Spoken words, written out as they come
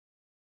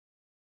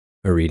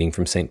A reading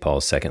from St.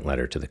 Paul's second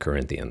letter to the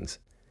Corinthians.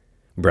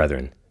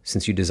 Brethren,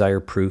 since you desire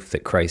proof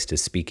that Christ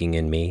is speaking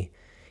in me,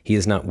 he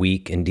is not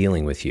weak in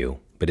dealing with you,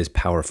 but is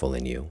powerful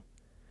in you.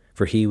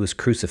 For he was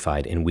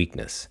crucified in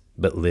weakness,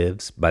 but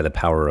lives by the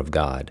power of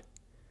God.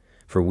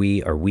 For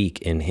we are weak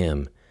in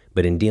him,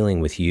 but in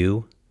dealing with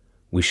you,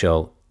 we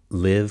shall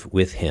live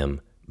with him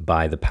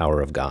by the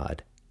power of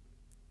God.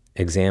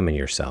 Examine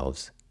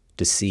yourselves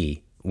to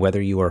see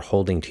whether you are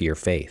holding to your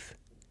faith.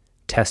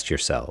 Test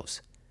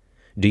yourselves.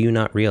 Do you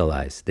not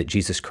realize that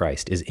Jesus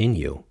Christ is in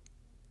you?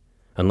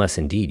 Unless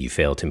indeed you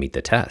fail to meet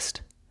the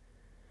test.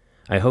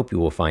 I hope you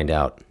will find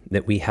out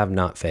that we have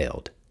not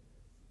failed.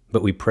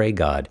 But we pray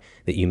God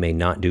that you may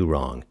not do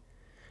wrong,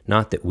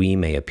 not that we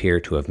may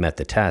appear to have met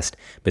the test,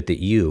 but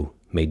that you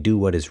may do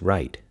what is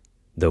right,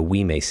 though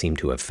we may seem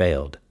to have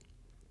failed.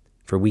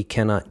 For we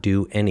cannot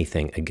do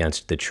anything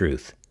against the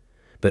truth,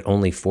 but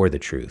only for the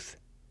truth.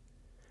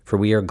 For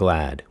we are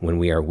glad when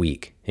we are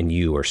weak and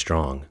you are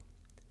strong.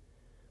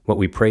 What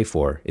we pray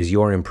for is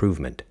your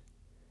improvement.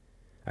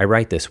 I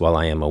write this while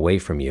I am away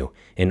from you,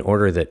 in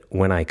order that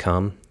when I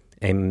come,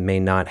 I may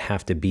not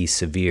have to be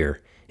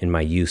severe in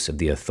my use of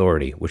the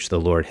authority which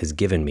the Lord has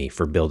given me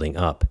for building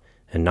up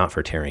and not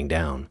for tearing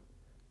down.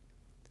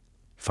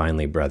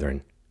 Finally,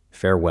 brethren,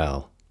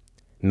 farewell.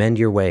 Mend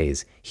your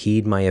ways,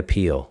 heed my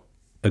appeal,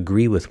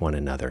 agree with one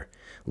another,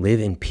 live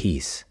in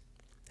peace,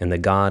 and the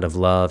God of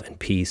love and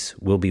peace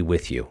will be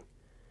with you.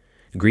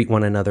 Greet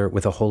one another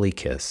with a holy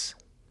kiss.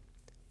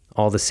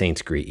 All the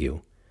saints greet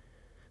you.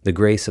 The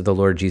grace of the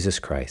Lord Jesus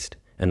Christ,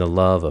 and the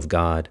love of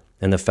God,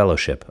 and the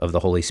fellowship of the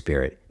Holy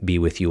Spirit be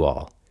with you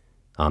all.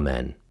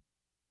 Amen.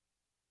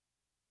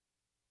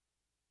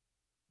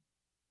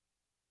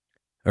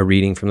 A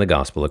reading from the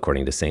Gospel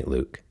according to St.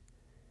 Luke.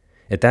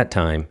 At that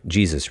time,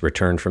 Jesus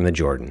returned from the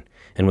Jordan,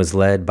 and was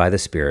led by the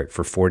Spirit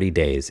for 40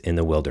 days in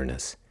the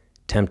wilderness,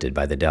 tempted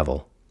by the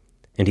devil.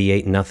 And he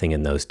ate nothing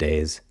in those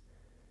days.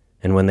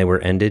 And when they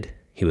were ended,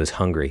 he was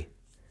hungry.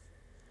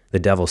 The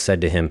devil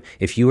said to him,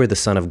 "If you are the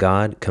Son of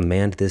God,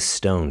 command this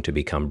stone to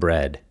become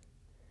bread."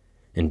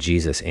 And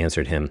Jesus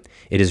answered him,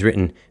 "It is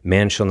written,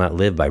 'Man shall not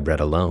live by bread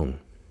alone.'"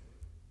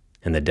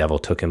 And the devil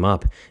took him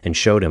up and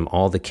showed him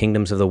all the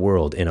kingdoms of the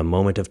world in a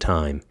moment of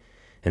time,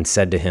 and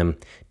said to him,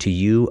 "To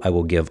you I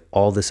will give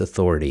all this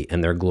authority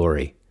and their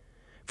glory,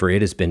 for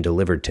it has been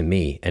delivered to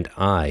me, and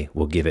I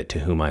will give it to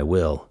whom I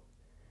will.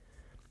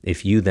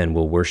 If you then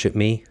will worship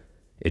me,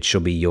 it shall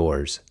be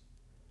yours."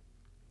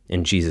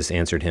 And Jesus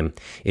answered him,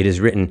 "It is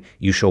written,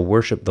 'You shall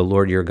worship the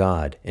Lord your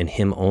God, and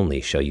him only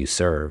shall you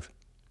serve.'"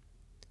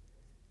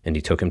 And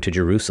he took him to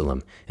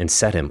Jerusalem, and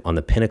set him on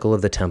the pinnacle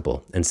of the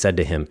temple, and said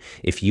to him,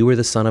 "If you are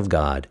the Son of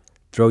God,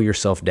 throw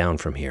yourself down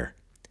from here.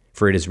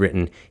 For it is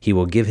written, 'He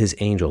will give his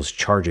angels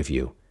charge of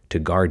you, to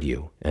guard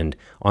you, and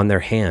on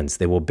their hands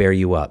they will bear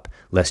you up,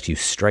 lest you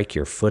strike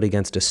your foot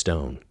against a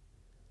stone.'"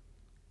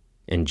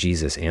 And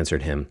Jesus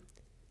answered him,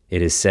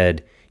 "It is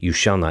said, 'You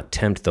shall not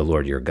tempt the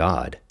Lord your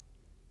God.'"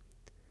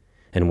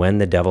 And when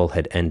the devil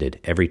had ended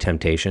every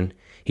temptation,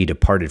 he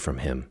departed from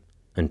him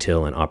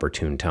until an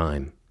opportune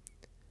time.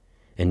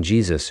 And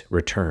Jesus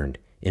returned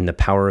in the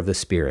power of the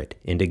Spirit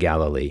into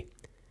Galilee,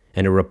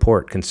 and a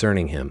report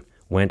concerning him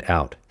went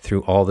out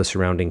through all the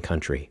surrounding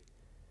country.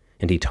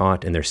 And he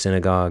taught in their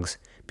synagogues,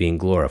 being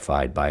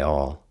glorified by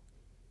all.